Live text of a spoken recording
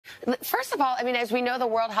First of all, I mean, as we know, the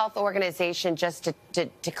World Health Organization just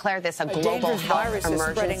declared this a global health virus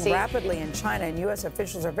emergency. is spreading rapidly in China, and U.S.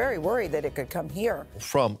 officials are very worried that it could come here.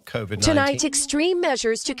 From COVID-19. Tonight, extreme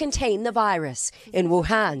measures to contain the virus. In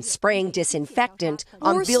Wuhan, spraying disinfectant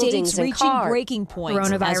on buildings and reaching cars. breaking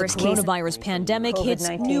points as the coronavirus pandemic hits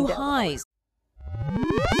new highs.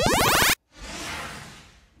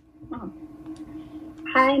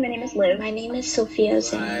 Hi, my name is Liv. My name is Sophia.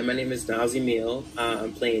 Hi, my name is Nazi Meal.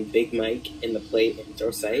 I'm playing Big Mike in the play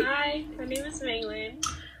Anthracite. Hi, my name is Maylin.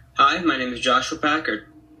 Hi, my name is Joshua Packard.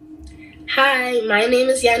 Hi, my name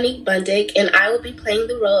is Yannick Bundick, and I will be playing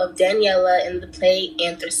the role of Daniela in the play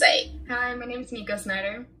Anthracite. Hi, my name is Miko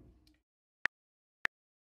Snyder.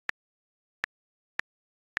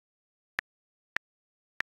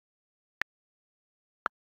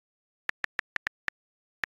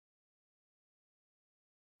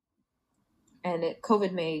 And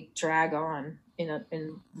COVID may drag on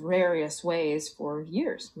in various ways for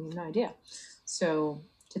years. We have no idea. So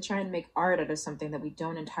to try and make art out of something that we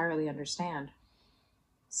don't entirely understand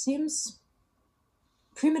seems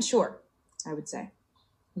premature, I would say.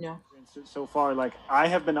 You know? So far, like, I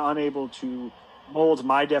have been unable to mold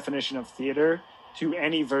my definition of theater to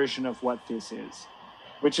any version of what this is,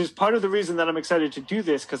 which is part of the reason that I'm excited to do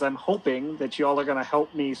this, because I'm hoping that y'all are going to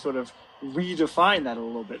help me sort of redefine that a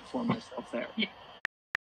little bit for myself there. Yeah.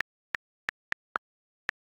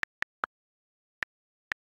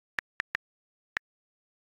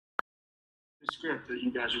 The script that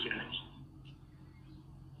you guys are getting.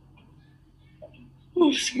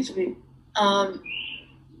 Oh, excuse me.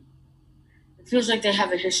 It feels like they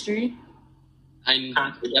have a history. I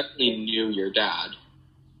definitely knew your dad.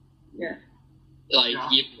 Yeah. Like,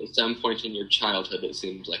 even at some point in your childhood, it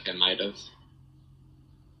seems like I might have.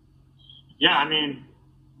 Yeah, I mean,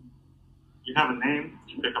 you have a name.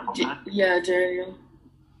 You pick up on that. Yeah, Daniel.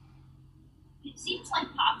 It seems like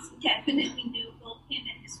Pops definitely knew both him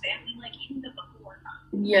and his family, like in the before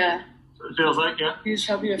time. Yeah. So it feels like, yeah. He was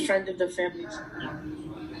probably a friend of the family's.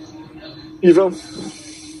 Evo?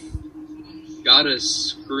 Got a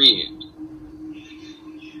screen.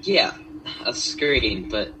 Yeah, a screen,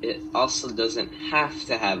 but it also doesn't have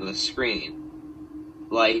to have a screen.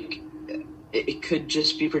 Like, it could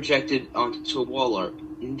just be projected onto a wall or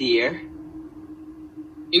in the air.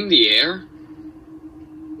 In the air?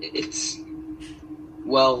 It's...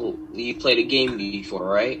 Well, you played a game before,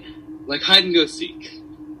 right? Like hide and go seek.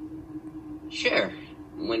 Sure,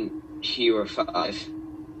 when you were 5.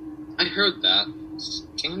 I heard that.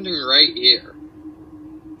 Standing right here.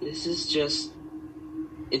 This is just...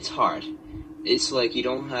 It's hard. It's like you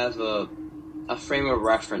don't have a frame of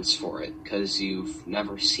reference for it, because you've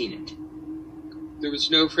never seen it. There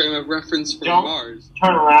was no frame of reference for Mars.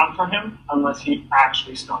 Turn around for him unless he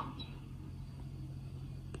actually stopped.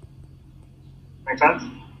 Make sense?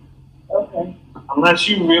 Okay. Unless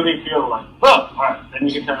you really feel like, look, alright, then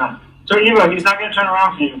you can turn around. So Evo, he's not going to turn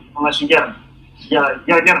around for you unless you get him. You gotta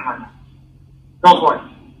get him right now. Go for it.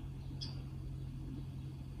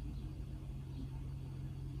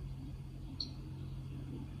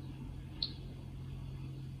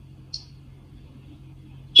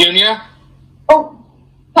 Junior? Oh,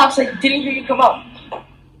 Pops, I didn't hear you come up.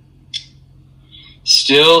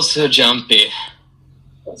 Still so jumpy.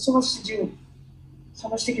 There's so much to do. So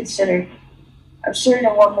much to consider. I'm certain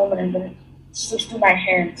in one moment I'm gonna slip through my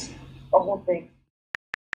hands. The whole thing.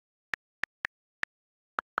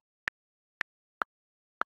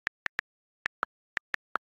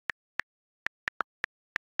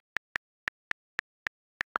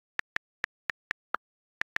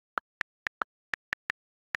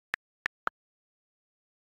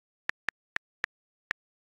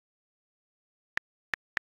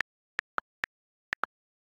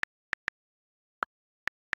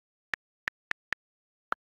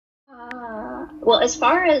 Well, as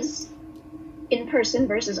far as in-person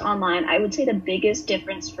versus online, I would say the biggest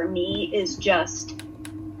difference for me is just,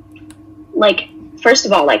 like, first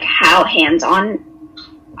of all, like, how hands-on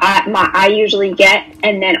I usually get,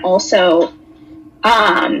 and then also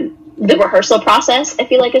the rehearsal process, I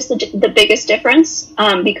feel like, is the biggest difference,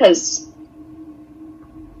 because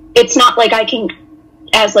it's not like I can,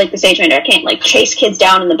 as, like, the stage manager, I can't, like, chase kids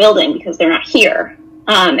down in the building because they're not here.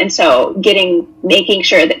 And so making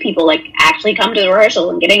sure that people, like, actually come to the rehearsal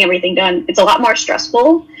and getting everything done, it's a lot more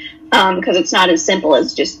stressful, because it's not as simple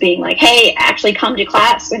as just being like, hey, actually come to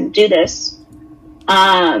class and do this.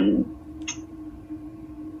 And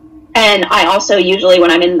I also usually,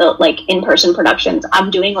 when I'm in the, like, in-person productions,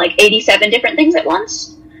 I'm doing, like, 87 different things at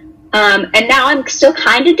once. And now I'm still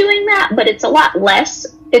kind of doing that, but it's a lot less.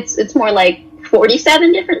 It's more like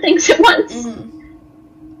 47 different things at once.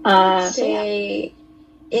 Say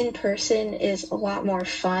in person is a lot more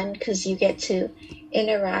fun because you get to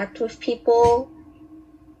interact with people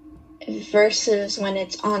versus when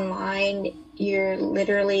it's online, you're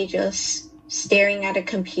literally just staring at a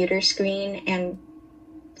computer screen and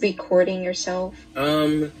recording yourself.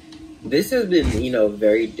 This has been,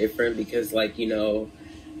 very different because, like, I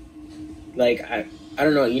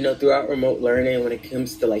don't know, throughout remote learning, when it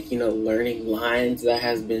comes to, like, learning lines, that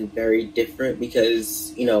has been very different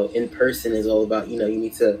because, in person is all about, you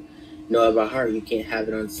need to know it by heart. You can't have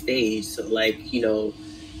it on stage. So, like,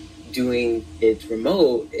 doing it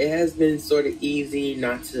remote, it has been sort of easy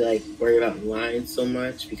not to, like, worry about lines so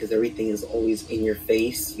much because everything is always in your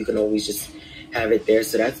face. You can always just have it there.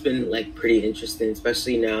 So that's been, like, pretty interesting,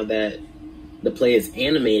 especially now that the play is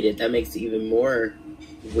animated. That makes it even more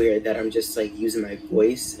weird that I'm just, like, using my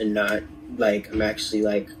voice and not, like, I'm actually,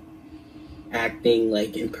 like, acting,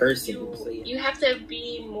 like, in person. You have to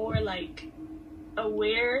be more, like,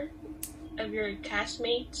 aware of your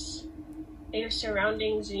castmates and your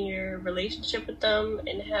surroundings and your relationship with them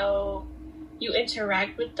and how you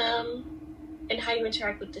interact with them and how you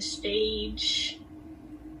interact with the stage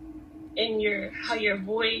and how your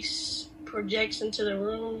voice projects into the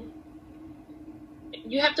room.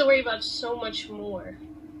 You have to worry about so much more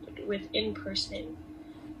with in-person.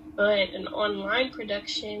 But an online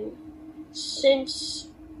production, since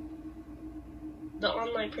the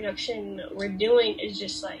online production we're doing is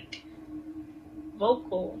just like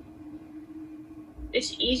vocal,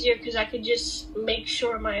 it's easier because I could just make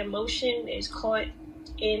sure my emotion is caught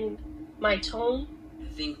in my tone. I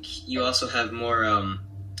think you also have more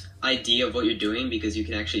idea of what you're doing because you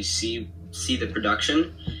can actually see the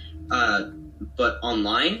production. But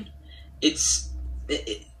online, it's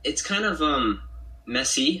kind of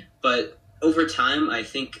messy, but over time, I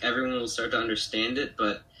think everyone will start to understand it.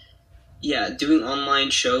 But yeah, doing online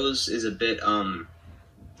shows is a bit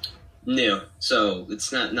new, so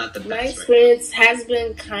it's not the best. My experience has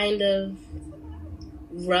been kind of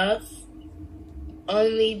rough,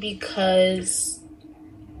 only because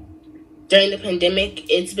during the pandemic,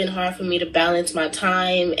 it's been hard for me to balance my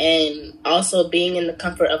time and also being in the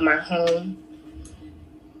comfort of my home.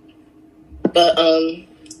 But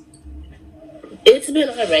it's been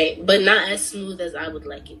alright, but not as smooth as I would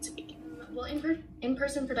like it to be. Well,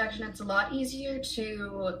 in-person production, it's a lot easier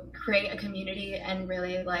to create a community and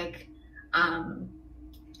really like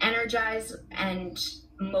energize and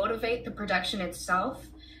motivate the production itself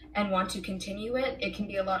and want to continue it. It can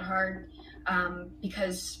be a lot hard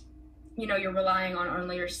because you're relying on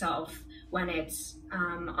only yourself when it's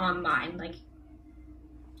online. Like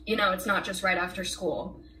it's not just right after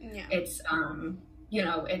school. Yeah. It's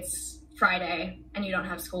it's Friday and you don't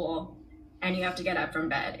have school and you have to get up from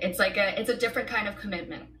bed. It's like it's a different kind of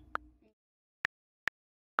commitment.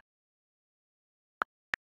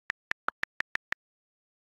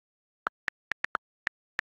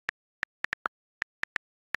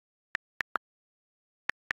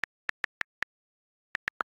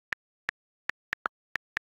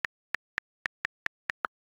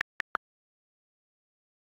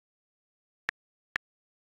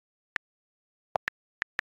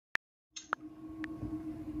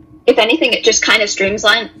 If anything, it just kind of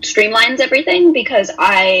streamlines everything because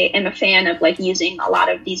I am a fan of like using a lot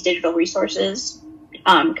of these digital resources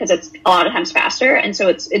because it's a lot of times faster, and so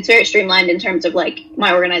it's very streamlined in terms of like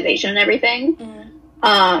my organization and everything.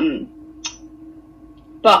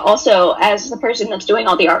 But also as the person that's doing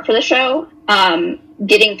all the art for the show,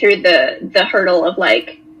 getting through the hurdle of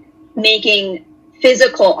like making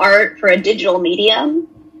physical art for a digital medium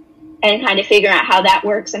and kind of figuring out how that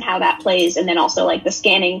works and how that plays, and then also like the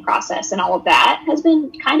scanning process and all of that has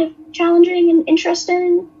been kind of challenging and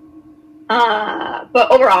interesting. But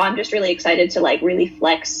overall, I'm just really excited to like really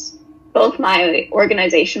flex both my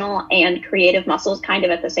organizational and creative muscles kind of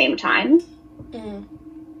at the same time.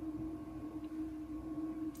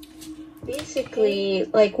 Basically,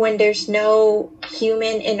 like when there's no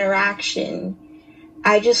human interaction,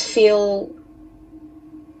 I just feel,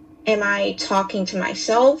 am I talking to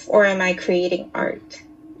myself or am I creating art?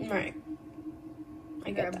 Right.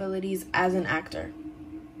 Like your abilities as an actor.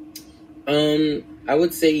 I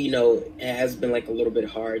would say, it has been like a little bit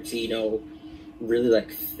hard to, really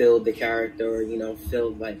like feel the character or,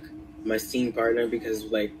 feel like my scene partner because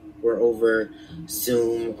like we're over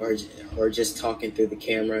Zoom or just talking through the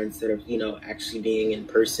camera instead of, actually being in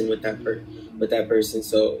person with that person.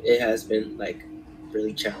 So it has been like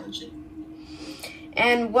really challenging.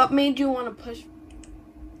 And what made you want to push?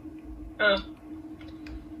 Can't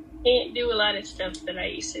do a lot of stuff that I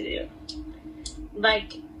used to do.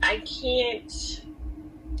 Like, I can't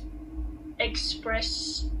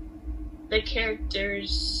express the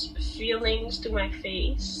character's feelings through my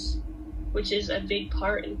face, which is a big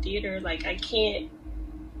part in theater. Like, I can't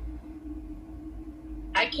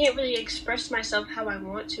really express myself how I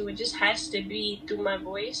want to. It just has to be through my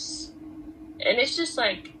voice. And it's just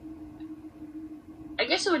like, I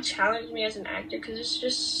guess it would challenge me as an actor because it's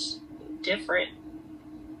just different.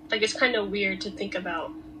 Like, it's kind of weird to think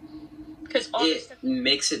about. Because it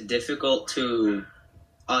makes it difficult to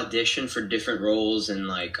audition for different roles and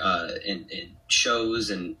like in shows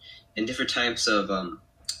and in different types of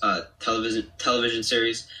television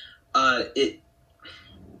series. It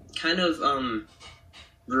kind of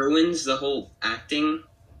ruins the whole acting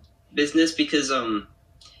business because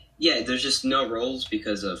there's just no roles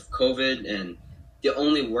because of COVID, and the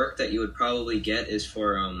only work that you would probably get is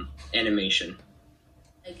for animation.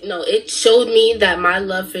 No, it showed me that my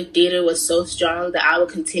love for theater was so strong that I would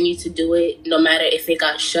continue to do it no matter if it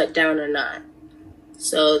got shut down or not.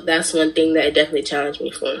 So that's one thing that it definitely challenged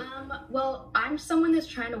me for. Well, I'm someone that's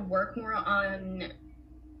trying to work more on,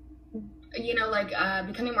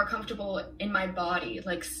 becoming more comfortable in my body,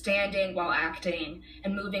 like standing while acting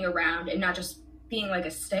and moving around and not just being like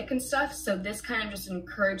a stick and stuff. So this kind of just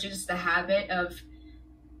encourages the habit of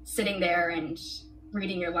sitting there and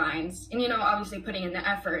reading your lines and, obviously putting in the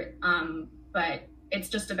effort, but it's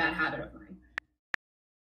just a bad habit of mine.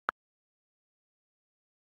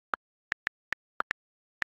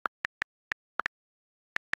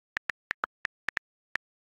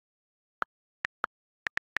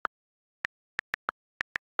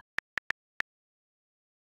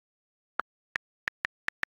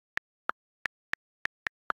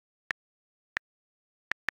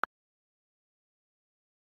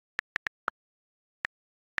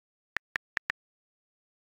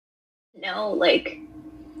 No, like,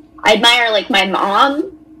 I admire, like, my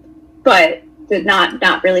mom, but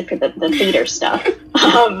not really for the theater stuff.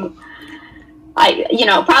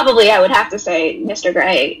 Probably I would have to say Mr.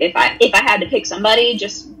 Gray if I had to pick somebody,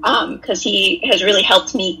 just because he has really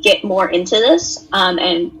helped me get more into this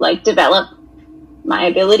and, like, develop my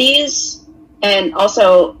abilities, and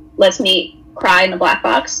also lets me cry in the black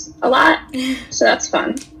box a lot, so that's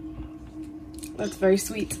fun. That's very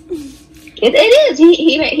sweet. It is.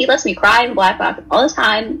 He lets me cry in the black box all the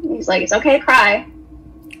time. He's like, it's okay to cry.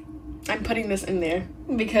 I'm putting this in there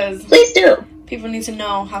because please do. People need to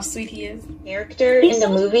know how sweet he is. Character in the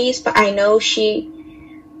movies, but I know she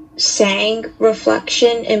sang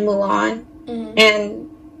Reflection in Mulan,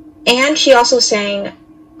 and she also sang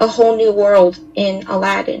A Whole New World in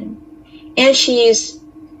Aladdin. And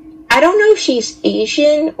I don't know if she's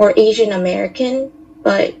Asian or Asian American,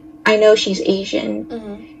 but I know she's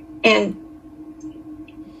Asian. And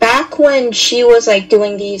back when she was like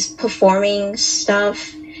doing these performing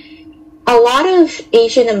stuff, a lot of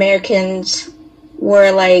Asian Americans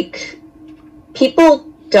were like, people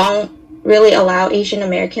don't really allow Asian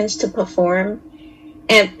Americans to perform,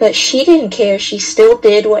 but she didn't care. She still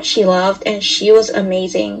did what she loved, and she was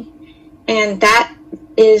amazing. And that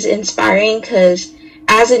is inspiring because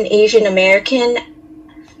as an Asian American,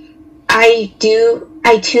 I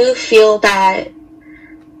too feel that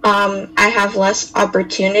I have less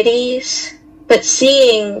opportunities, but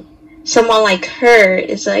seeing someone like her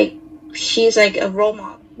is like, she's like a role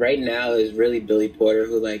model. Right now is really Billy Porter,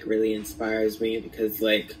 who like really inspires me because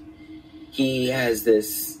like he has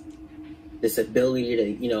this ability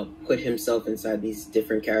to, put himself inside these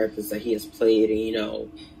different characters that he has played,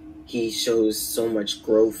 and he shows so much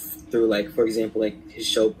growth through, like, for example, like his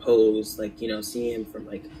show Pose, like, seeing him from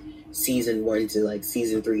like season 1 to like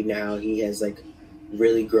season 3 now, he has like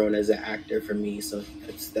really grown as an actor for me. So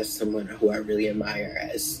that's someone who I really admire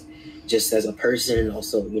as a person, and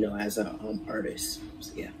also as an artist.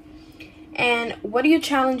 So yeah. And what do you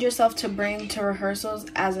challenge yourself to bring to rehearsals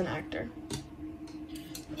as an actor?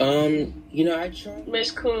 I try.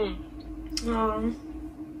 Miss Kuhn.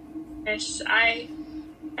 Yes, I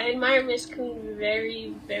admire Miss Kuhn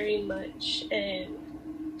very, very much, and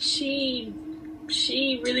she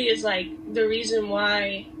really is like the reason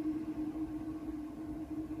why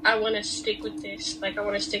I want to stick with this. Like, I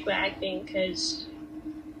want to stick with acting because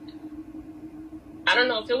I don't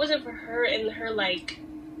know, if it wasn't for her and her like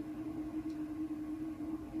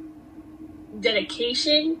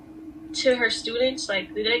dedication to her students,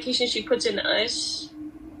 like the dedication she puts in us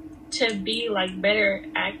to be like better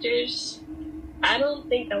actors, I don't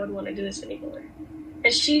think I would want to do this anymore.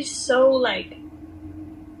 And she's so like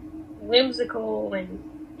whimsical and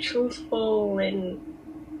truthful and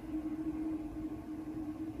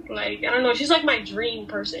like, I don't know, she's like my dream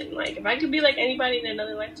person. Like, if I could be like anybody in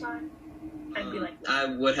another lifetime, I'd be like that. I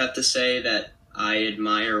would have to say that I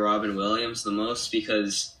admire Robin Williams the most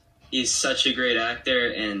because he's such a great actor,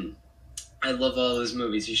 and I love all his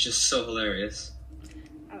movies. He's just so hilarious.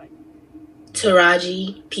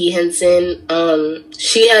 Taraji P. Henson.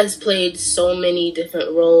 She has played so many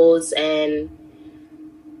different roles, and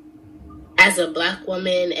as a Black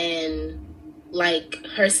woman, and like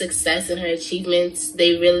her success and her achievements,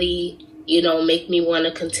 they really, make me want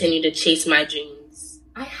to continue to chase my dreams.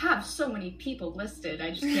 I have so many people listed. I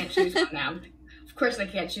just can't choose one now. Of course, I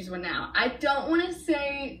can't choose one now. I don't want to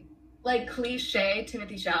say like cliche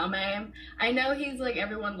Timothy Chalamet. I know he's like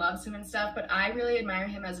everyone loves him and stuff, but I really admire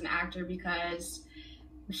him as an actor because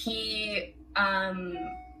he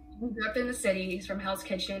grew up in the city. He's from Hell's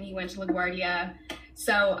Kitchen. He went to LaGuardia.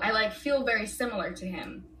 So I like feel very similar to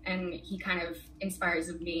him, and he kind of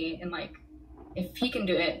inspires me, and like if he can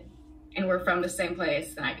do it and we're from the same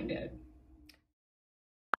place, then I can do it.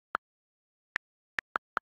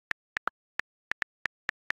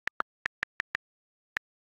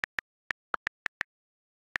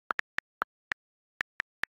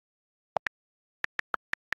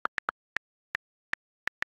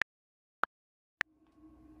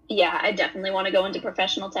 Yeah, I definitely want to go into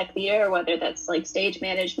professional tech theater, whether that's like stage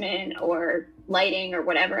management or lighting or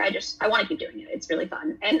whatever. I want to keep doing it. It's really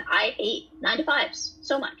fun. And I hate 9-to-5s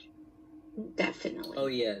so much. Definitely. Oh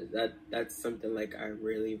yeah, that's something like I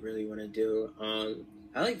really, really want to do.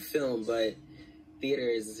 I like film, but theater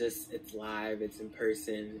is just, it's live, it's in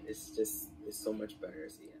person, it's so much better.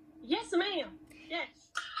 So yeah. Yes, ma'am. Yes.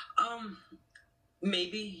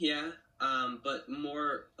 Maybe, yeah. But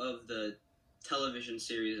more of the television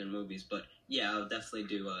series and movies, but yeah, I'll definitely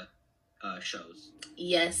do shows.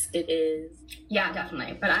 Yes, it is. Yeah,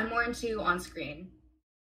 definitely. But I'm more into on screen.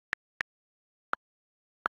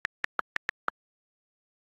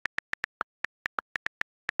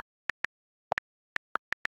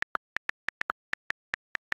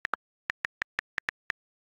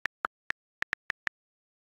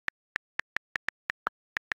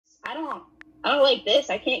 I don't like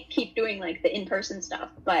this. I can't keep doing like the in-person stuff,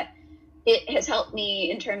 but it has helped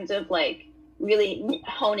me in terms of like really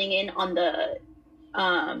honing in on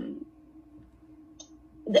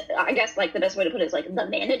I guess like the best way to put it is like the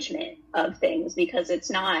management of things, because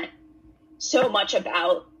it's not so much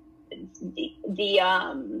about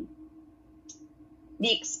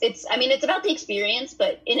it's about the experience,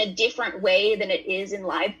 but in a different way than it is in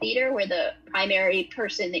live theater, where the primary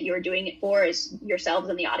person that you're doing it for is yourselves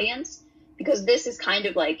and the audience, because this is kind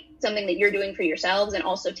of like something that you're doing for yourselves, and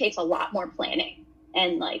also takes a lot more planning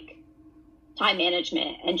and like time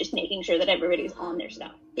management and just making sure that everybody's on their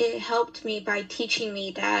stuff. It helped me by teaching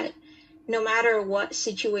me that no matter what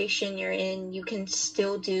situation you're in, you can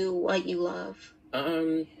still do what you love.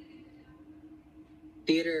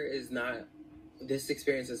 Theater is not, this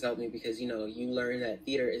experience has helped me because, you learn that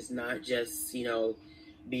theater is not just,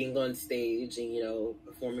 being on stage and,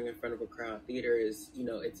 performing in front of a crowd. Theater is,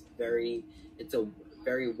 it's a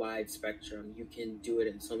very wide spectrum. You can do it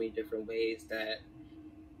in so many different ways that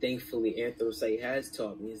thankfully Anthracite has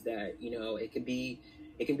taught me, is that, it can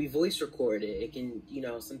be voice recorded. It can,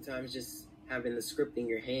 sometimes just having the script in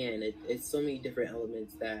your hand. It's so many different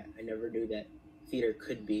elements that I never knew that theater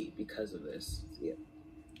could be because of this. So, yeah.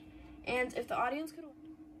 And if the audience could...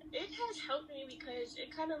 It has helped me because it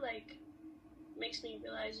kind of like makes me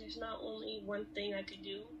realize there's not only one thing I could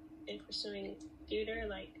do in pursuing theater,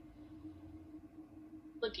 like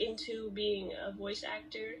look into being a voice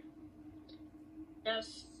actor stuff,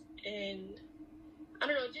 and I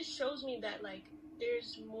don't know, it just shows me that like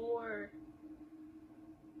there's more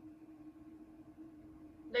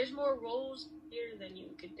roles here than you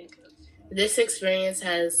could think of. This experience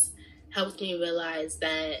has helped me realize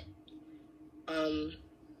that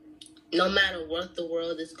no matter what the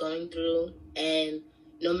world is going through, and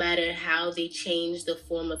no matter how they change the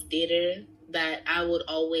form of theater, that I would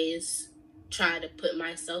always try to put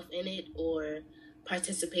myself in it or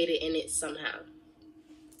participate in it somehow.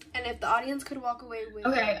 And if the audience could walk away with...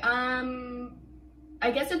 Okay,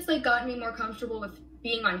 I guess it's like gotten me more comfortable with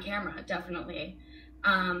being on camera, definitely.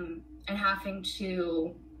 And having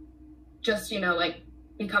to just, like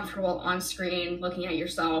be comfortable on screen, looking at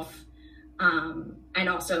yourself, and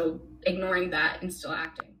also ignoring that and still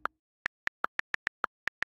acting.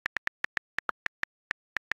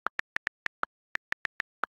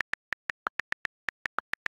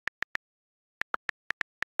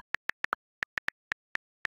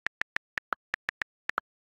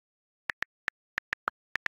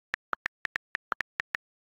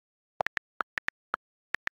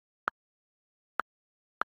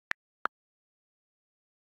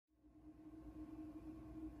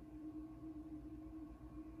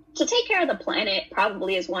 to take care of the planet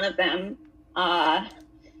probably is one of them,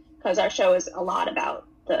 because our show is a lot about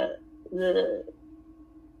the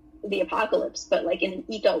apocalypse, but like in an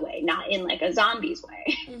eco way, not in like a zombies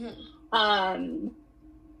way. And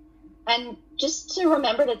just to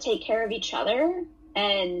remember to take care of each other,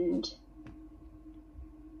 and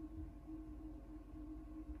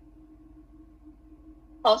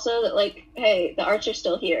also that, like, hey, the arts are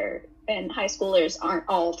still here and high schoolers aren't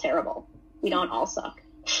all terrible. We don't all suck.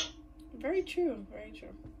 Very true. Very true.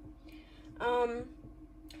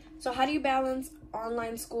 So how do you balance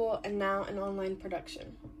online school and now an online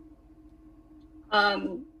production?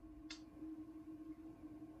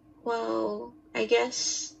 Well, I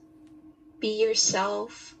guess be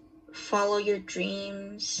yourself, follow your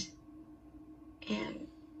dreams, and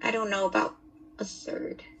I don't know about a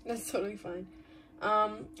third. That's totally fine.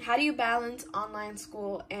 How do you balance online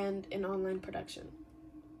school and an online production?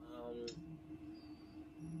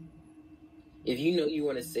 If you know you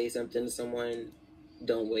want to say something to someone,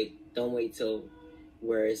 don't wait till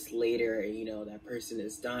where it's later and you know that person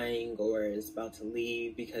is dying or is about to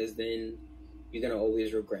leave, because then you're gonna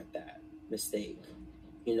always regret that mistake.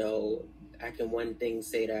 You know, I can one thing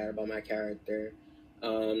say that about my character.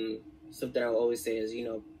 Something I always say is, you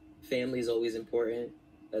know, family is always important.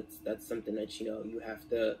 That's something that, you know, you have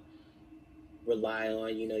to rely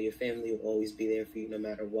on. You know, your family will always be there for you no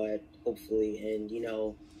matter what, hopefully, and, you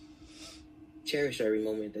know, cherish every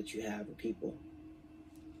moment that you have with people.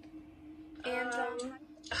 And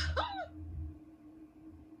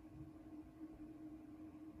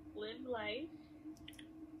live life.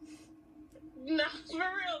 No, for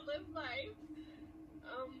real, live life.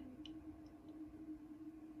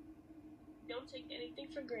 Don't take anything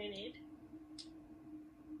for granted.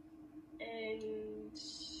 And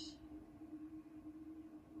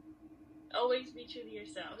always be true to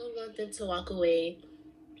yourself. I don't want them to walk away.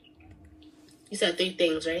 You said 3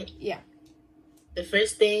 things, right? Yeah. The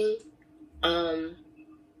first thing,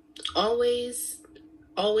 always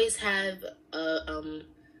have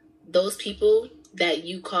those people that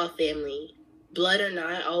you call family, blood or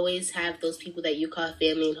not. Always have those people that you call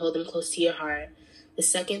family and hold them close to your heart. The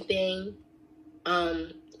second thing,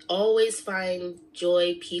 always find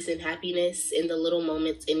joy, peace, and happiness in the little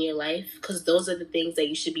moments in your life, because those are the things that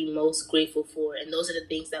you should be most grateful for, and those are the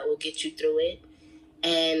things that will get you through it.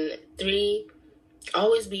 And 3,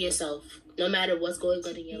 always be yourself, no matter what's going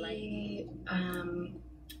on in your life.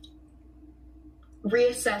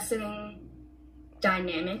 Reassessing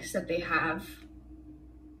dynamics that they have,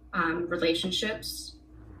 relationships,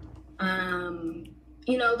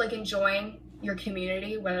 you know, like enjoying your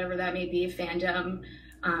community, whatever that may be, fandom,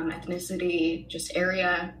 ethnicity, just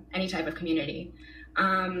area, any type of community.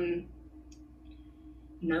 Another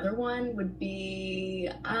one would be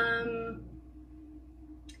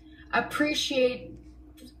appreciate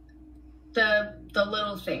the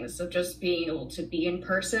little things of just being able to be in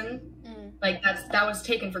person. Like that was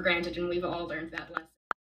taken for granted, and we've all learned that lesson.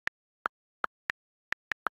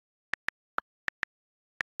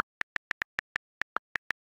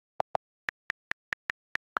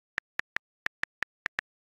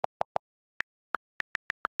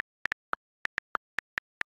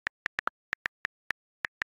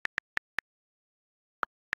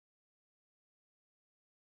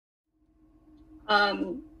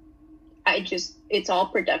 It's all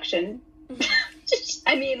production.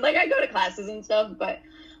 I mean, like, I go to classes and stuff, but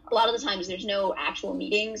a lot of the times there's no actual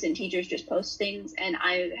meetings and teachers just post things, and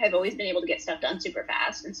I have always been able to get stuff done super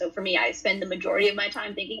fast. And so for me, I spend the majority of my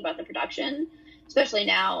time thinking about the production, especially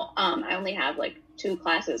now. I only have like 2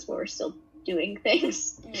 classes where we're still doing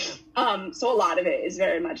things. So a lot of it is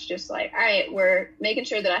very much just like, all right, we're making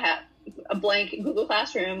sure that I have a blank Google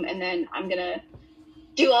Classroom, and then I'm gonna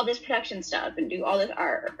do all this production stuff and do all this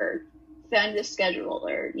art or send this schedule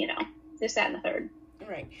or, you know, this, that, and the third.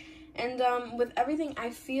 Right. And with everything, I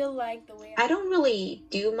feel like the way I don't really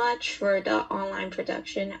do much for the online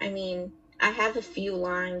production. I mean, I have a few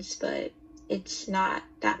lines, but it's not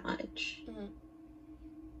that much.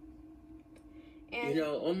 You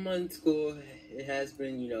know, online school, it has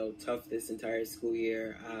been, you know, tough this entire school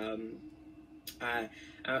year. I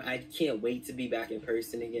can't wait to be back in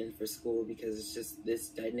person again for school, because it's just, this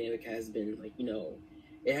dynamic has been like, you know,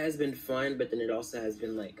 it has been fun, but then it also has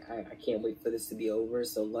been like, I can't wait for this to be over.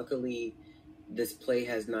 So luckily, this play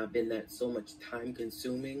has not been that so much time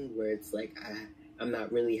consuming, where it's like I'm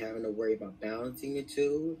not really having to worry about balancing the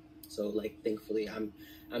two. So like, thankfully, I'm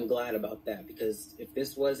glad about that, because if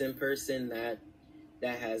this was in person, that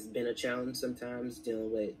has been a challenge sometimes,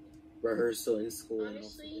 dealing with rehearsal in school.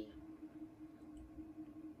 Honestly,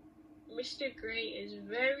 Mr. Gray is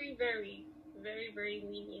very, very, very, very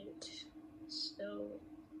lenient. So,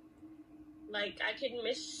 like, I can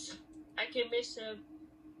miss a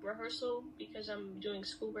rehearsal because I'm doing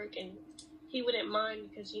schoolwork, and he wouldn't mind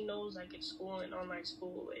because he knows, like, at school and online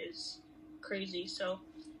school is crazy. So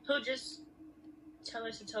he'll just tell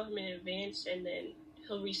us to tell him in advance, and then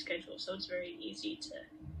he'll reschedule. So it's very easy to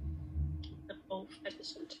keep them both at the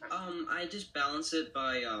same time. I just balance it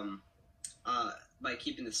by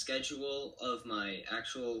keeping the schedule of my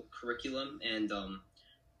actual curriculum, and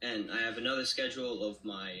I have another schedule of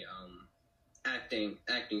my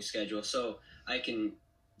acting schedule, so I can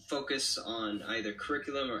focus on either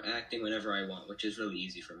curriculum or acting whenever I want, which is really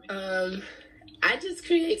easy for me. I just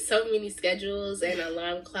create so many schedules and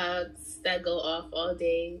alarm clocks that go off all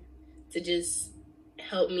day to just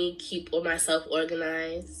help me keep myself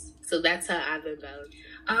organized. So that's how I've been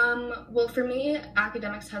balancing. Well, for me,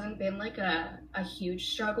 academics hasn't been like a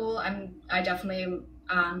huge struggle. I definitely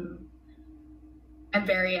am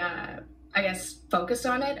very I guess focused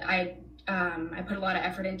on it. I put a lot of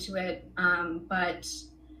effort into it, but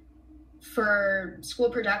for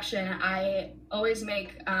school production, I always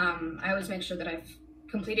make sure that I've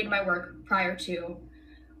completed my work prior to,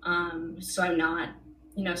 so I'm not,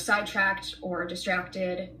 sidetracked or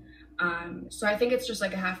distracted. So I think it's just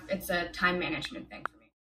like it's a time management thing for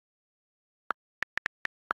me.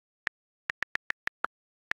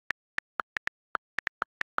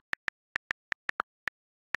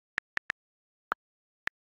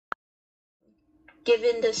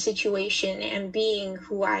 Given the situation and being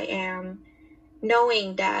who I am,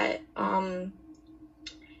 knowing that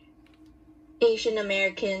Asian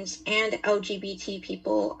Americans and LGBT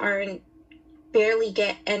people barely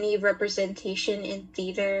get any representation in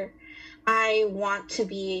theater, I want to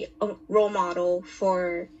be a role model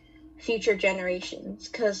for future generations,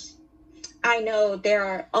 because I know there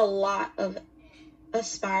are a lot of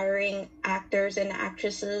aspiring actors and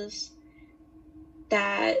actresses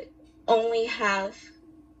that only have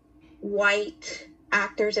white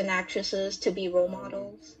actors and actresses to be role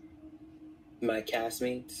models. My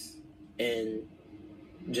castmates and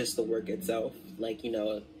just the work itself, like,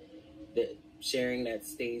 sharing that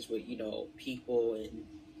stage with, people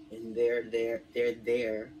and they're there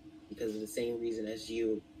because of the same reason as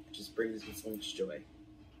you, just brings me so much joy.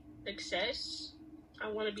 Success. I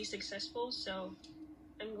want to be successful, so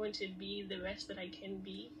I'm going to be the best that I can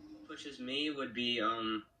be. Pushes me would be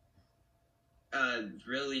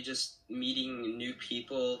really just meeting new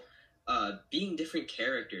people, being different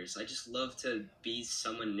characters. I just love to be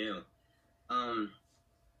someone new.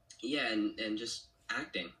 Yeah, and just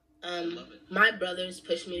acting. I love it. My brothers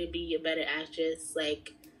push me to be a better actress.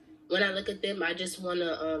 Like, when I look at them, I just want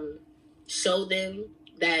to show them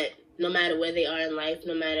that no matter where they are in life,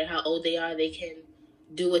 no matter how old they are, they can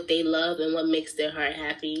do what they love and what makes their heart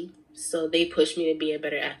happy. So they push me to be a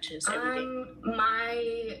better actress every day.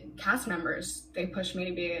 My cast members, they push me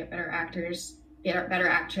to be a better actress.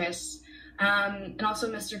 And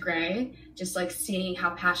also Mr. Gray, just like seeing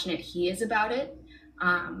how passionate he is about it,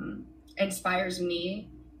 inspires me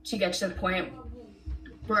to get to the point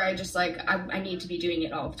where I just like, I need to be doing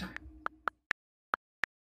it all the time.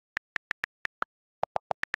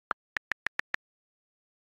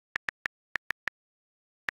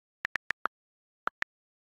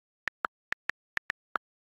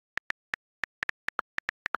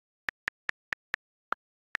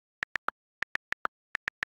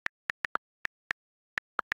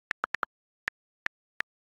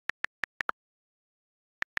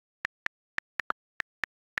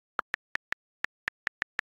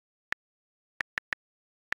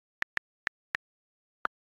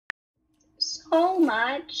 So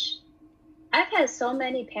much. I've had so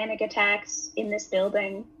many panic attacks in this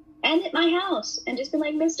building and at my house, and just been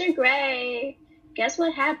like, Mr. Gray, guess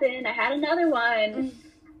what happened? I had another one.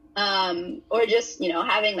 Or just,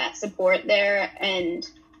 having that support there. And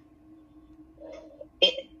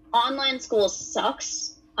online school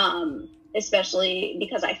sucks, especially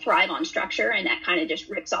because I thrive on structure, and that kind of just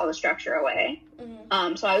rips all the structure away.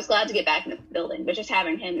 So I was glad to get back in the building, but just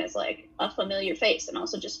having him as like a familiar face, and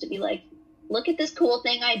also just to be like, look at this cool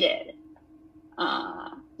thing I did.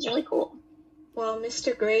 It's really cool. Well,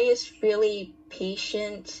 Mr. Gray is really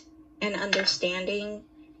patient and understanding,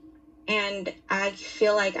 and I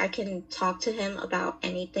feel like I can talk to him about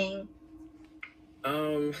anything.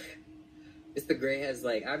 Mr. Gray has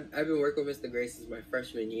I've been working with Mr. Gray since my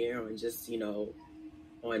freshman year on just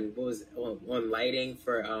on lighting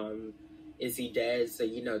for Is He Dead? So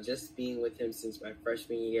just being with him since my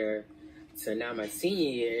freshman year to now my senior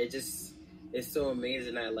year, it's so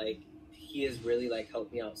amazing that he has really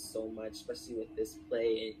helped me out so much, especially with this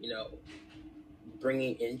play, and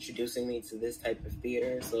introducing me to this type of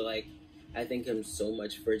theater. So like, I thank him so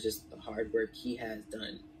much for just the hard work he has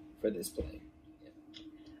done for this play.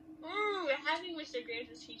 Having Mr.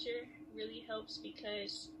 Graves as teacher really helps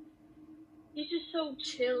because he's just so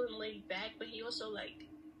chill and laid back, but he also like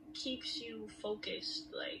keeps you focused.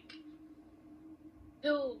 Like,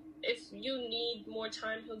 if you need more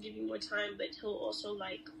time, he'll give you more time, but he'll also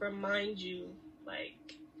like remind you,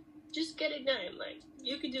 like, just get it done. Like,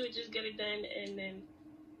 you can do it, just get it done. And then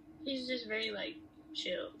he's just very like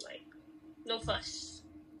chill, like no fuss.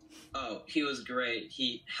 Oh, he was great.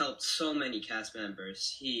 He helped so many cast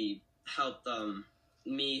members. He helped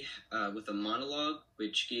me with a monologue,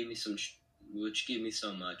 which gave me some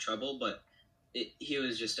trouble, but he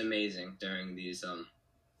was just amazing during these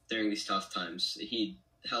tough times. He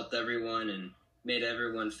helped everyone and made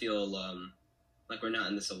everyone feel like we're not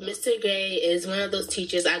in this alone. Mr. Gray is one of those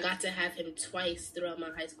teachers. I got to have him twice throughout my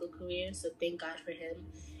high school career, so thank God for him.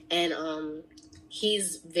 And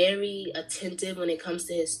he's very attentive when it comes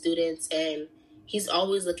to his students, and he's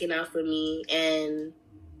always looking out for me, and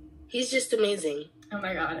he's just amazing. Oh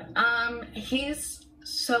my God. He's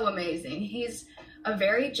so amazing. He's a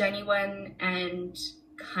very genuine and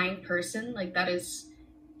kind person. Like, that is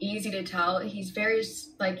easy to tell. He's very,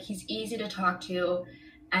 like, he's easy to talk to,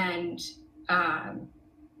 and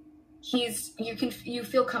you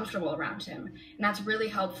feel comfortable around him. And that's really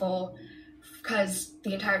helpful because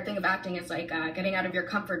the entire thing of acting is like getting out of your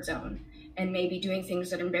comfort zone and maybe doing things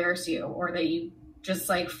that embarrass you or that you just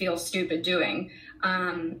like feel stupid doing.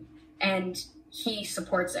 And he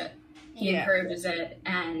supports it. He encourages it,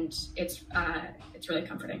 and it's really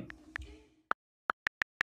comforting.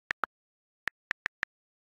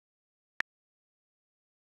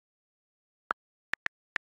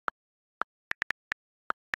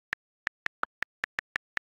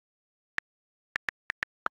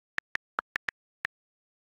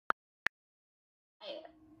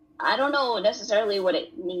 I don't know necessarily what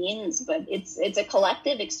it means, but it's a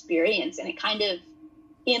collective experience, and it kind of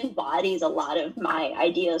embodies a lot of my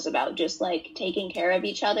ideas about just like taking care of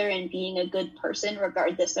each other and being a good person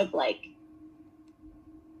regardless of like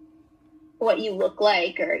what you look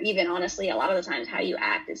like, or even honestly a lot of the times how you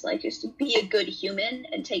act is like just to be a good human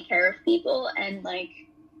and take care of people and like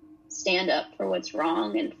stand up for what's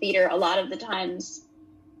wrong. And theater a lot of the times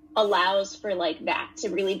allows for like that to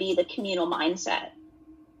really be the communal mindset.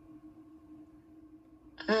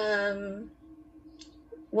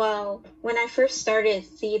 Well, when I first started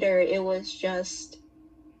theater, it was just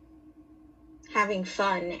having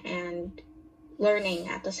fun and learning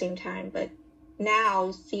at the same time. But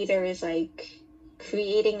now theater is like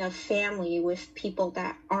creating a family with people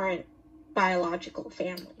that aren't biological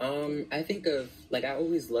family. I think of, like, I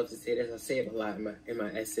always love to say this. I say it a lot in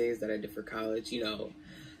my essays that I did for college. You know,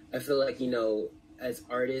 I feel like, you know, as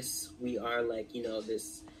artists, we are like, you know,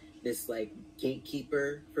 this like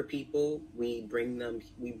gatekeeper for people. We bring them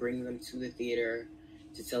to the theater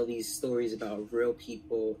to tell these stories about real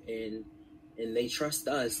people, and they trust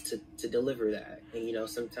us to deliver that. And you know,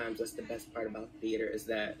 sometimes that's the best part about theater, is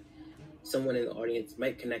that someone in the audience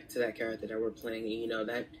might connect to that character that we're playing, and you know,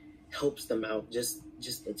 that helps them out just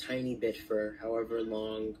a tiny bit for however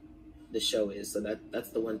long the show is. So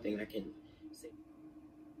that's the one thing I can say.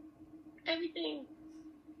 Everything.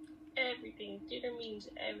 Theater means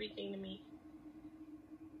everything to me.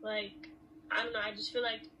 Like, I don't know, I just feel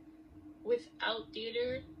like without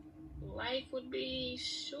theater, life would be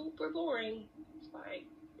super boring. Like,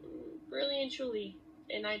 really and truly.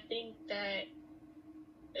 And I think that,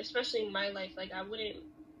 especially in my life, like, I wouldn't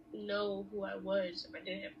know who I was if I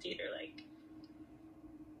didn't have theater. Like,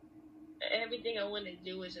 everything I want to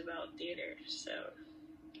do is about theater. So,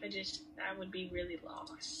 I would be really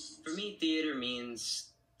lost. For me, theater means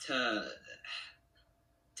to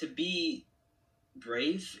be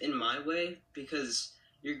brave in my way, because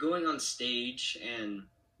you're going on stage and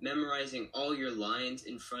memorizing all your lines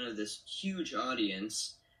in front of this huge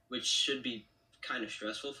audience, which should be kind of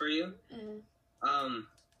stressful for you.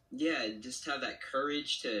 Yeah, just have that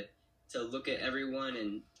courage to look at everyone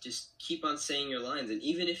and just keep on saying your lines, and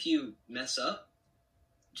even if you mess up,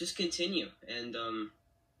 just continue, and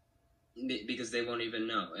because they won't even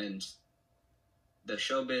know. And the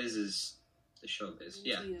showbiz is the showbiz.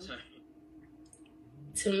 Yeah, sorry.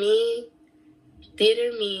 To me,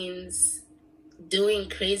 theater means doing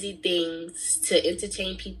crazy things to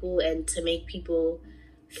entertain people and to make people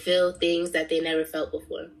feel things that they never felt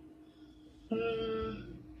before.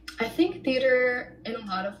 I think theater, in a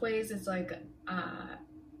lot of ways, is like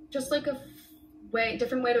just like a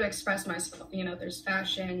different way to express myself. You know, there's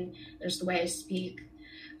fashion, there's the way I speak.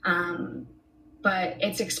 but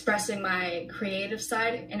it's expressing my creative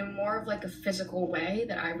side in a more of like a physical way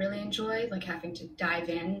that I really enjoy, like having to dive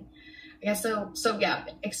in. I guess so yeah,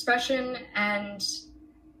 expression and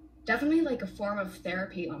definitely like a form of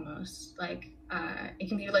therapy almost. Like it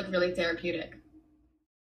can be like really therapeutic.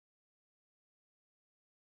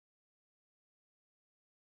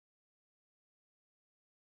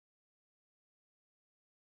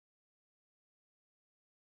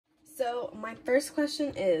 So my first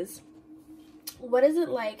question is, what is it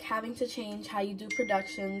like having to change how you do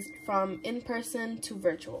productions from in-person to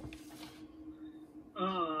virtual?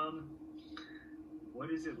 What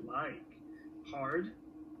is it like? Hard.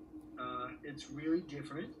 It's really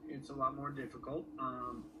different. It's a lot more difficult.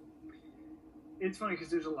 It's funny because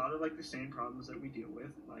there's a lot of like the same problems that we deal with,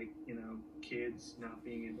 like, you know, kids not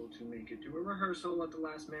being able to make it to a rehearsal at the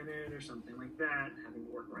last minute or something like that, having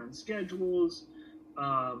to work around schedules.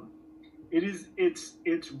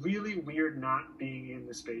 It's really weird not being in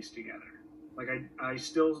the space together. Like I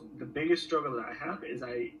still, the biggest struggle that I have is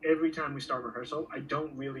every time we start rehearsal, I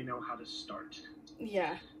don't really know how to start.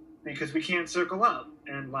 Yeah. Because we can't circle up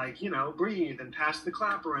and, like, you know, breathe and pass the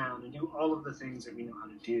clap around and do all of the things that we know how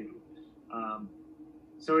to do.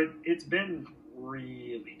 So it's been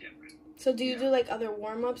really different. So do you do like other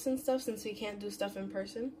warm-ups and stuff since we can't do stuff in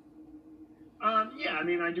person? Yeah, I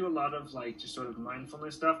mean, I do a lot of like just sort of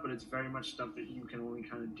mindfulness stuff, but it's very much stuff that you can only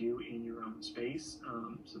kind of do in your own space.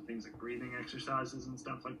 So things like breathing exercises and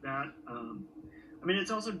stuff like that. I mean,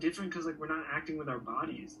 it's also different because like we're not acting with our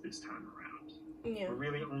bodies this time around. Yeah. We're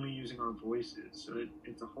really only using our voices, so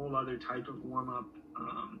it's a whole other type of warm up.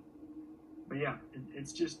 But yeah,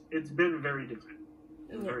 it's been very different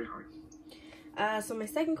and very hard. So my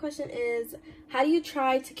second question is, how do you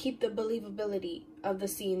try to keep the believability of the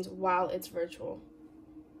scenes while it's virtual?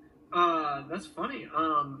 That's funny.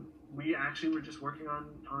 We actually were just working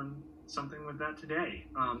on something with that today.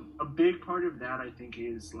 A big part of that, I think,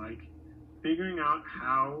 is like figuring out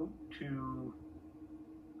how to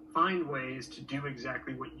find ways to do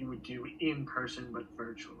exactly what you would do in person but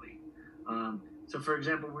virtually. So for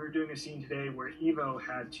example, we were doing a scene today where Evo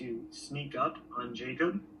had to sneak up on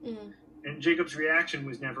Jacob. Mm-hmm. And Jacob's reaction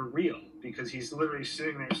was never real because he's literally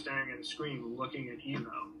sitting there staring at a screen looking at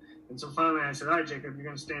Evo. And so finally I said, all right, Jacob, you're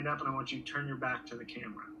going to stand up and I want you to turn your back to the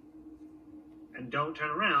camera. And don't turn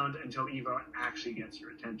around until Evo actually gets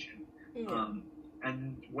your attention. Yeah.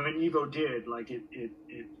 And when Evo did, like it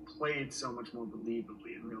played so much more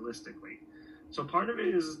believably and realistically. So part of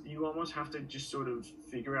it is you almost have to just sort of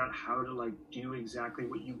figure out how to like do exactly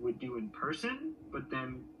what you would do in person, but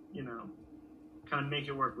then, you know, kind of make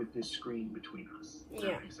it work with this screen between us. If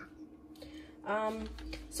that makes sense.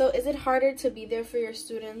 So is it harder to be there for your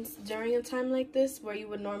students during a time like this where you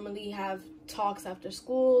would normally have talks after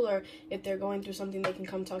school, or if they're going through something they can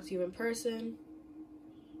come talk to you in person?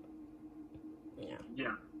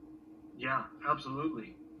 Yeah,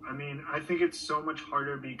 absolutely. I mean, I think it's so much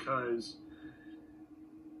harder because,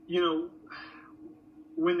 you know,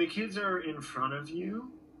 when the kids are in front of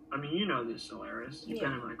you, I mean, you know this, Solaris. You've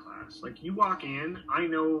been in my class. Like, you walk in, I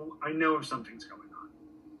know if something's going on.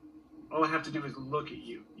 All I have to do is look at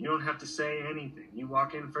you. You don't have to say anything. You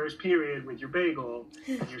walk in first period with your bagel,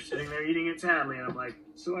 and you're sitting there eating it sadly, and I'm like,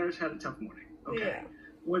 Solaris had a tough morning. Okay,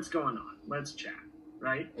 what's going on? Let's chat,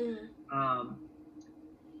 right? Mm-hmm.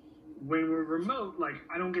 When we're remote, like,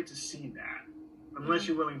 I don't get to see that unless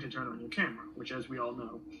you're willing to turn on your camera, which, as we all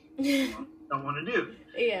know, don't want to do.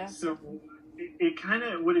 Yeah. So it kind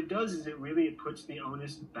of, what it does is it puts the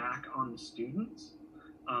onus back on the students.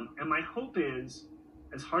 And my hope is,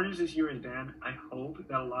 as hard as this year has been, I hope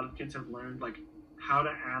that a lot of kids have learned like how to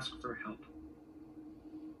ask for help.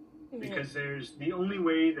 Because the only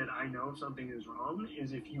way that I know if something is wrong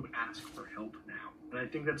is if you ask for help now. And I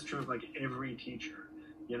think that's true of like every teacher.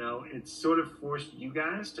 You know, it's sort of forced you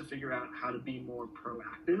guys to figure out how to be more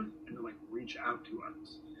proactive and to like reach out to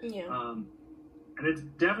us. Yeah. And it's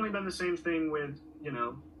definitely been the same thing with, you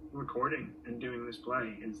know, recording and doing this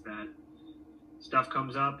play, is that stuff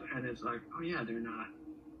comes up and it's like, oh yeah, they're not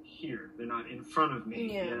here. They're not in front of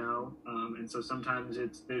me, you know? And so sometimes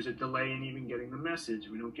there's a delay in even getting the message.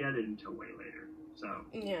 We don't get it until way later. So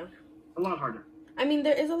a lot harder. I mean,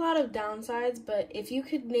 there is a lot of downsides, but if you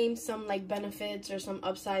could name some like benefits or some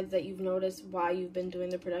upsides that you've noticed while you've been doing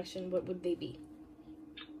the production, what would they be?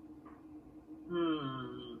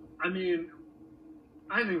 I mean,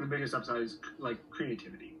 I think the biggest upside is like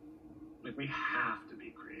creativity. Like, we have to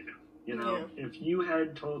be creative. You know, if you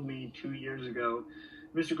had told me 2 years ago,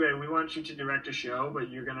 Mr. Gray, we want you to direct a show, but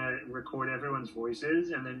you're going to record everyone's voices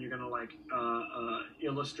and then you're going to like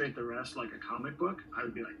illustrate the rest like a comic book, I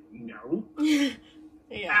would be like, no.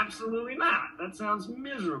 Absolutely not. That sounds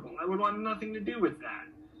miserable. I would want nothing to do with that.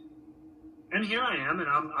 And here I am, and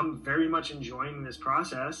I'm very much enjoying this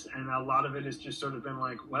process, and a lot of it has just sort of been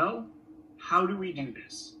like, well, how do we do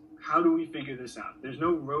this? How do we figure this out? There's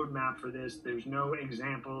no roadmap for this. There's no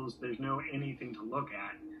examples. There's no anything to look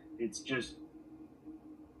at. It's just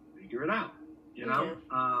figure it out, you know?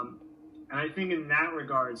 And I think in that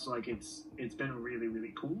regards, like, it's been really,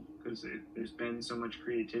 really cool because there's been so much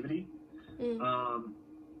creativity.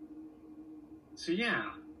 So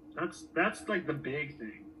yeah, that's like the big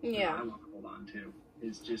thing that I want to hold on to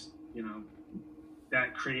is just, you know,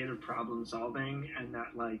 that creative problem solving, and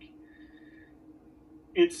that, like,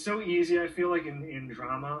 it's so easy, I feel like, in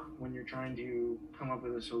drama when you're trying to come up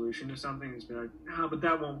with a solution to something, it's be like, but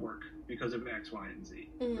that won't work because of X, Y, and Z,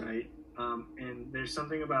 right? And there's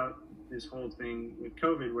something about this whole thing with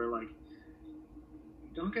COVID where, like,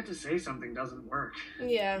 you don't get to say something doesn't work.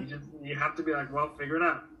 You have to be like, well, figure it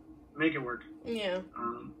out, make it work.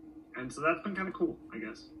 And so that's been kind of cool, I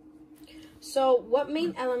guess. So what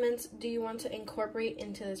main elements do you want to incorporate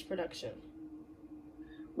into this production?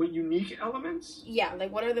 What unique elements? Yeah,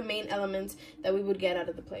 like what are the main elements that we would get out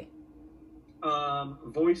of the play?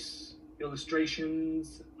 Voice,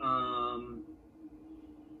 illustrations, a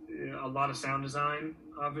lot of sound design,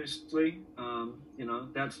 obviously. You know,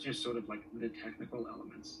 that's just sort of like the technical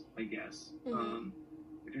elements, I guess.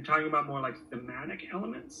 If you're talking about more like thematic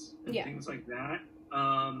elements and things like that,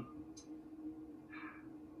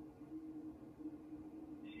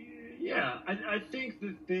 I think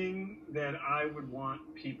the thing that I would want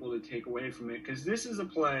people to take away from it, because this is a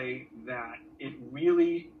play that it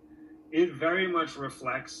very much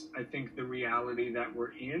reflects, I think, the reality that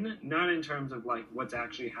we're in, not in terms of like what's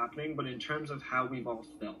actually happening, but in terms of how we've all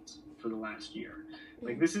felt for the last year.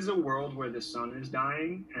 Like, this is a world where the sun is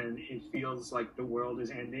dying and it feels like the world is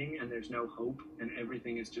ending and there's no hope and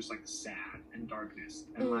everything is just like sad and darkness.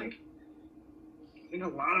 And like, I think a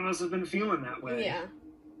lot of us have been feeling that way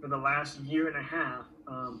for the last year and a half.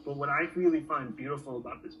 But what I really find beautiful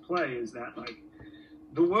about this play is that, like,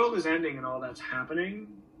 the world is ending and all that's happening,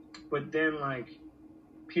 but then, like,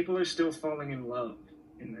 people are still falling in love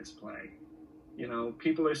in this play. You know,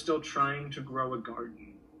 people are still trying to grow a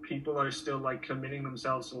garden. People are still, like, committing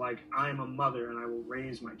themselves to, like, I'm a mother and I will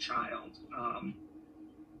raise my child.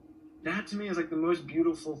 That to me is, like, the most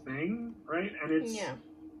beautiful thing, right? And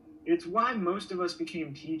it's why most of us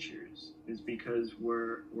became teachers, is because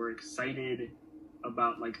we're excited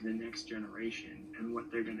about, like, the next generation and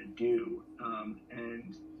what they're gonna do.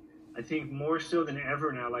 And I think more so than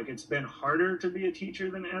ever now, like, it's been harder to be a teacher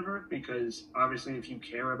than ever, because obviously if you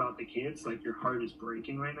care about the kids, like, your heart is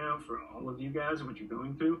breaking right now for all of you guys and what you're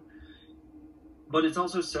going through. But it's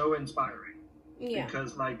also so inspiring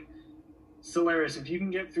because, like, Solaris, if you can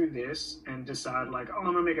get through this and decide, like, oh, I'm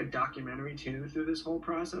gonna make a documentary too through this whole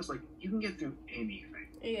process, like, you can get through anything.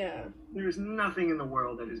 There's nothing in the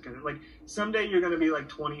world that is gonna, like, someday you're gonna be like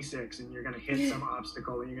 26 and you're gonna hit some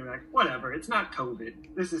obstacle and you're gonna be like, whatever, it's not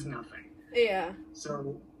COVID, this is nothing.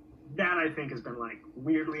 So that, I think, has been, like,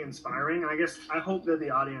 weirdly inspiring. And I guess I hope that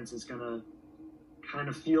the audience is gonna kind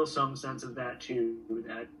of feel some sense of that too,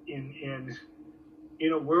 that in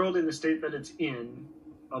a world in the state that it's in,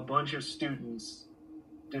 a bunch of students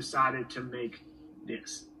decided to make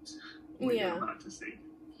this what you're about to see.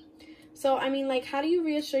 So, I mean, like, how do you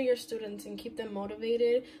reassure your students and keep them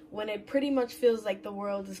motivated when it pretty much feels like the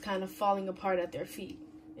world is kind of falling apart at their feet,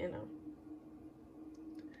 you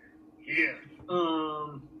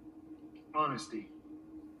know? Honesty.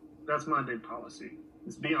 That's my big policy,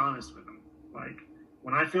 is be honest with them. Like,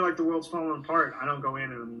 when I feel like the world's falling apart, I don't go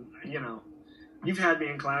in and, you know, you've had me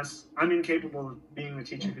in class. I'm incapable of being the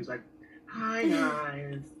teacher who's like, hi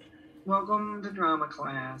guys, welcome to drama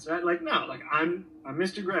class. Right? Like, no, like, I'm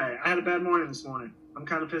Mr. Gray. I had a bad morning this morning. I'm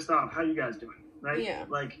kind of pissed off. How you guys doing? Right?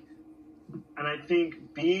 Like, and I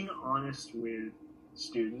think being honest with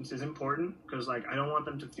students is important, because, like, I don't want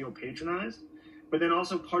them to feel patronized. But then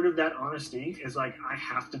also part of that honesty is, like, I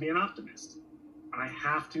have to be an optimist. I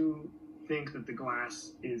have to think that the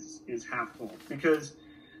glass is half full, because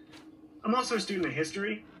I'm also a student of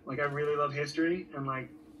history. Like, I really love history, and, like,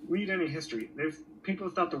 read any history. People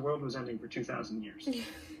have thought the world was ending for 2,000 years.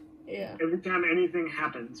 Every time anything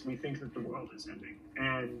happens, we think that the world is ending.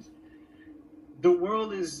 And the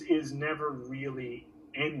world is never really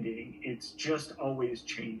ending. It's just always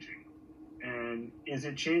changing. And is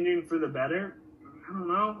it changing for the better? I don't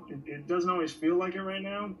know. It doesn't always feel like it right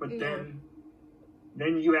now, but then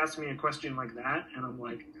you ask me a question like that, and I'm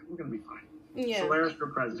like, we're going to be fine. Solaris for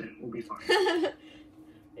president will be fine.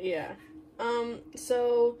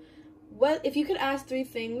 So what if you could ask 3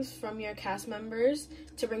 things from your cast members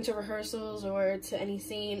to bring to rehearsals or to any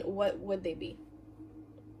scene, what would they be?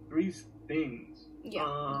 3 things.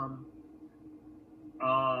 Yeah.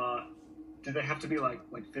 Do they have to be like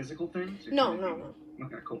physical things? No.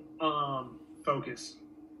 Okay, cool. Focus.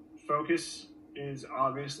 Focus is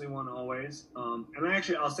obviously one always. And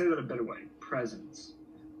actually, I'll say that a better way. Presence.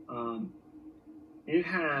 It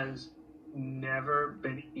has never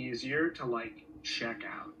been easier to like check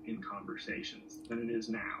out in conversations than it is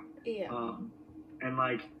now. Yeah. And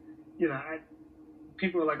like, you know,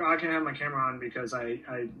 people are like, oh, I can't have my camera on because I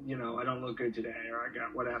don't look good today, or I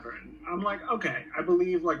got whatever. And I'm like, okay, I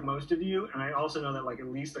believe like most of you, and I also know that like at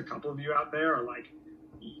least a couple of you out there are like,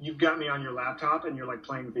 you've got me on your laptop and you're like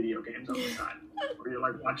playing video games on the side, or you're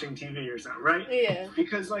like watching TV or something, right? Yeah.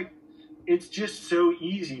 Because like, it's just so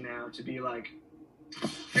easy now to be like,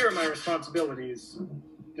 here are my responsibilities,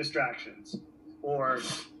 distractions, or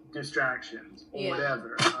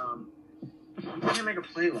whatever. You can't make a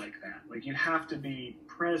play like that. Like, you have to be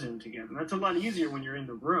present together. And that's a lot easier when you're in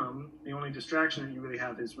the room. The only distraction that you really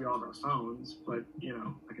have is we all have our phones, but, you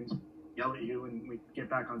know, I can yell at you and we get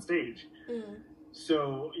back on stage. Mm.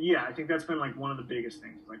 So, yeah, I think that's been, like, one of the biggest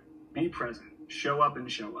things. Like, be present. Show up and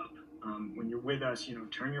show up. When you're with us, you know,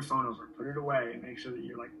 turn your phone over, put it away, and make sure that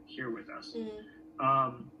you're, like, here with us.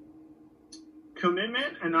 Mm.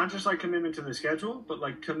 Commitment, and not just, like, commitment to the schedule, but,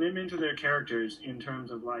 like, commitment to their characters in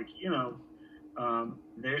terms of, like, you know,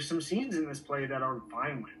 there's some scenes in this play that are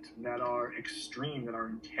violent, that are extreme, that are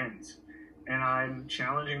intense. And I'm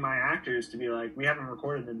challenging my actors to be like, we haven't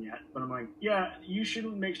recorded them yet, but I'm like, yeah, you should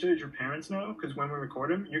make sure that your parents know, because when we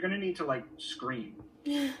record them, you're going to need to, like, scream.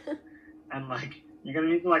 And, like, you're going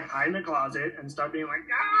to need to, like, hide in the closet and start being like,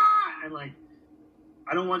 ah! And, like,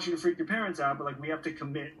 I don't want you to freak your parents out, but, like, we have to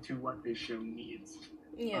commit to what this show needs.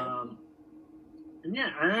 Yeah. And, yeah,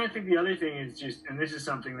 and I think the other thing is just, and this is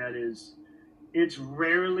something that is, it's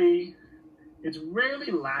rarely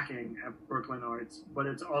lacking at Brooklyn Arts, but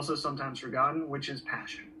it's also sometimes forgotten, which is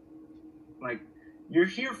passion. Like, you're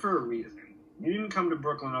here for a reason. You didn't come to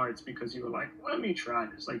Brooklyn Arts because you were like, let me try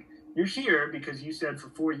this. Like, you're here because you said for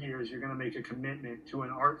 4 years you're going to make a commitment to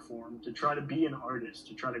an art form, to try to be an artist,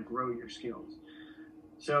 to try to grow your skills.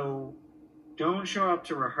 So don't show up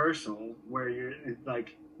to rehearsal where you're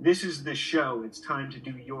like, this is the show, it's time to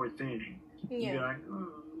do your thing. Yeah. You're like, oh,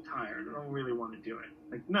 tired, I don't really want to do it.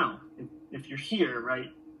 Like, no, if you're here,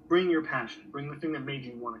 right, bring your passion, bring the thing that made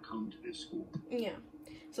you want to come to this school. Yeah.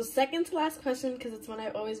 So second to last question, because it's one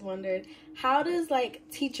I've always wondered, how does, like,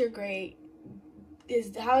 Teacher Gray,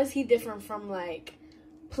 how is he different from, like,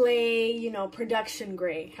 play, you know, production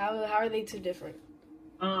Gray? How are they two different?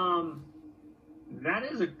 That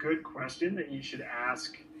is a good question that you should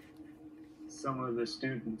ask some of the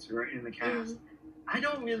students who are in the cast. I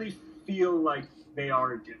don't really feel like they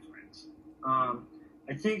are different.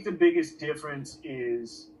 I think the biggest difference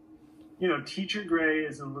is, you know, Teacher Gray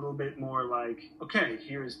is a little bit more like, okay,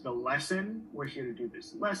 here's the lesson. We're here to do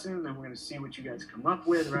this lesson, then we're going to see what you guys come up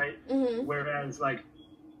with, right? Mm-hmm. Whereas, like,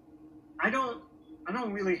 I don't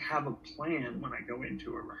really have a plan when I go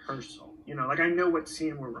into a rehearsal. You know, like, I know what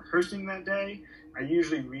scene we're rehearsing that day. I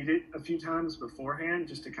usually read it a few times beforehand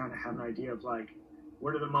just to kind of have an idea of, like,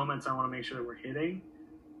 what are the moments I want to make sure that we're hitting.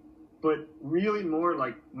 But really more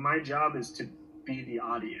like my job is to be the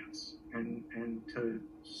audience and to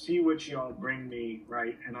see what y'all bring me,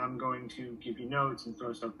 right? And I'm going to give you notes and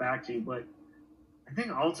throw stuff back to you. But I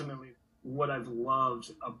think ultimately what I've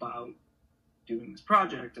loved about doing this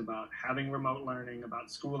project, about having remote learning,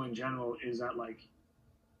 about school in general, is that, like,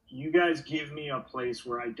 you guys give me a place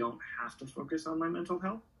where I don't have to focus on my mental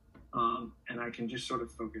health. And I can just sort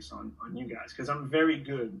of focus on you guys. Because I'm very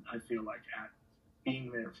good, I feel like, at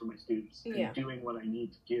being there for my students and doing what I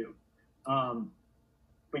need to do.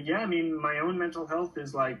 But yeah, I mean, my own mental health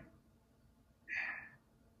is like,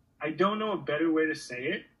 I don't know a better way to say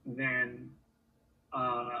it than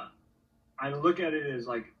I look at it as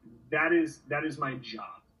like, that is my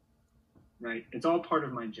job, right? It's all part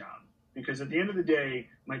of my job. Because at the end of the day,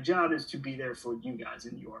 my job is to be there for you guys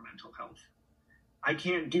and your mental health. I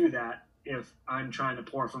can't do that if I'm trying to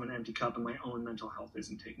pour from an empty cup and my own mental health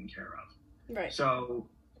isn't taken care of. Right. So,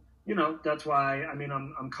 you know, that's why, I mean,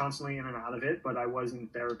 I'm constantly in and out of it, but I was in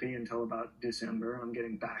therapy until about December. I'm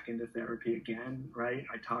getting back into therapy again, right?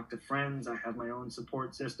 I talk to friends. I have my own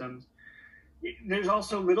support systems. There's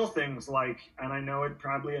also little things like, and I know it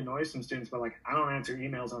probably annoys some students, but like, I don't answer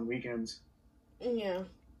emails on weekends. Yeah.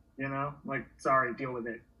 You know, like, sorry, deal with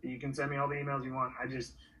it. You can send me all the emails you want.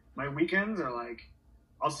 My weekends are like,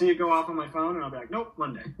 I'll see it go off on my phone and I'll be like, nope,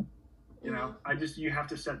 Monday. You know, you have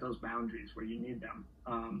to set those boundaries where you need them.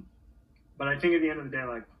 But I think at the end of the day,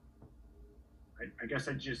 like, I guess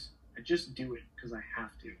I just do it because I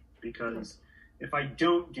have to. Because if I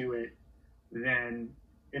don't do it, then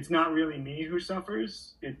it's not really me who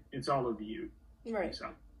suffers. It's all of you. Right. So,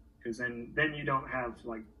 because then you don't have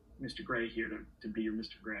like Mr. Gray here to be your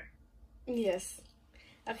Mr. Gray. Yes.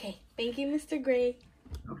 Okay. Thank you, Mr. Gray.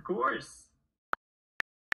 Of course.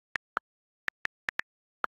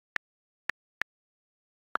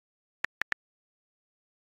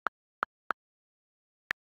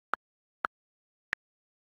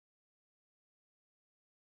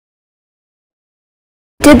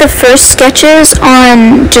 Did the first sketches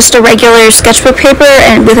on just a regular sketchbook paper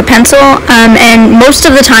and with a pencil, and most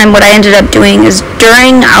of the time what I ended up doing is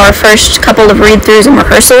during our first couple of read-throughs and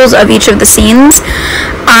rehearsals of each of the scenes,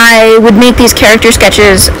 I would make these character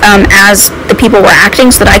sketches as the people were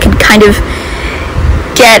acting so that I could kind of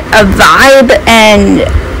get a vibe and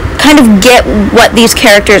kind of get what these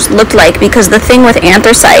characters looked like, because the thing with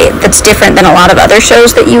Anthracite that's different than a lot of other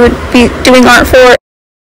shows that you would be doing art for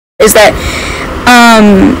is that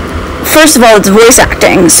first of all, it's voice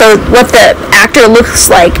acting, so what the actor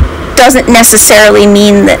looks like doesn't necessarily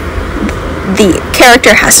mean that the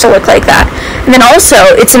character has to look like that. And then also,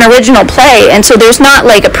 it's an original play, and so there's not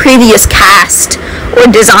like a previous cast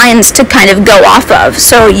or designs to kind of go off of,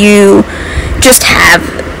 so you just have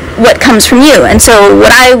what comes from you. And so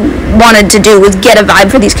what I wanted to do was get a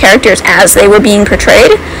vibe for these characters as they were being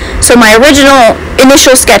portrayed. So my original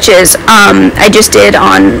initial sketches I just did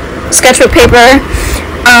on sketchbook paper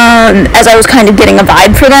as I was kind of getting a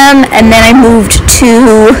vibe for them, and then I moved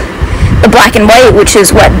to the black and white, which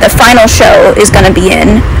is what the final show is going to be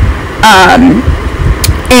in,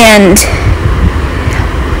 and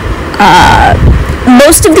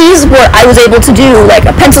most of these I was able to do like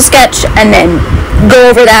a pencil sketch and then go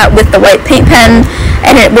over that with the white paint pen,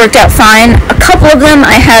 and it worked out fine. A couple of them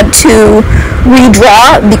I had to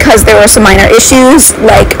redraw because there were some minor issues,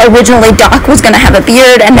 like originally Doc was going to have a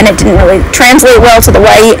beard and then it didn't really translate well to the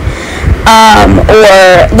white,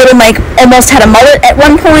 or Little Mike almost had a mullet at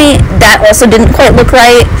one point, that also didn't quite look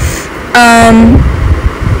right,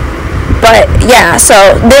 but yeah, so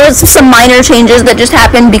there was some minor changes that just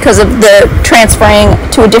happened because of the transferring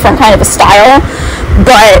to a different kind of a style,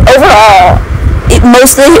 but overall it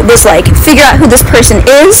mostly was like figure out who this person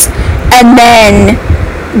is and then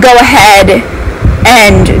go ahead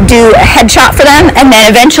and do a headshot for them, and then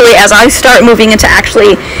eventually as I start moving into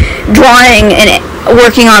actually drawing and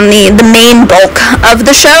working on the main bulk of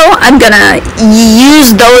the show, I'm gonna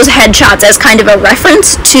use those headshots as kind of a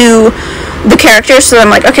reference to the characters, so I'm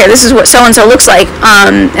like, okay, this is what so-and-so looks like,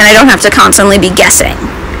 and I don't have to constantly be guessing.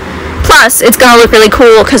 Plus, it's gonna look really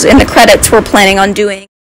cool because in the credits we're planning on doing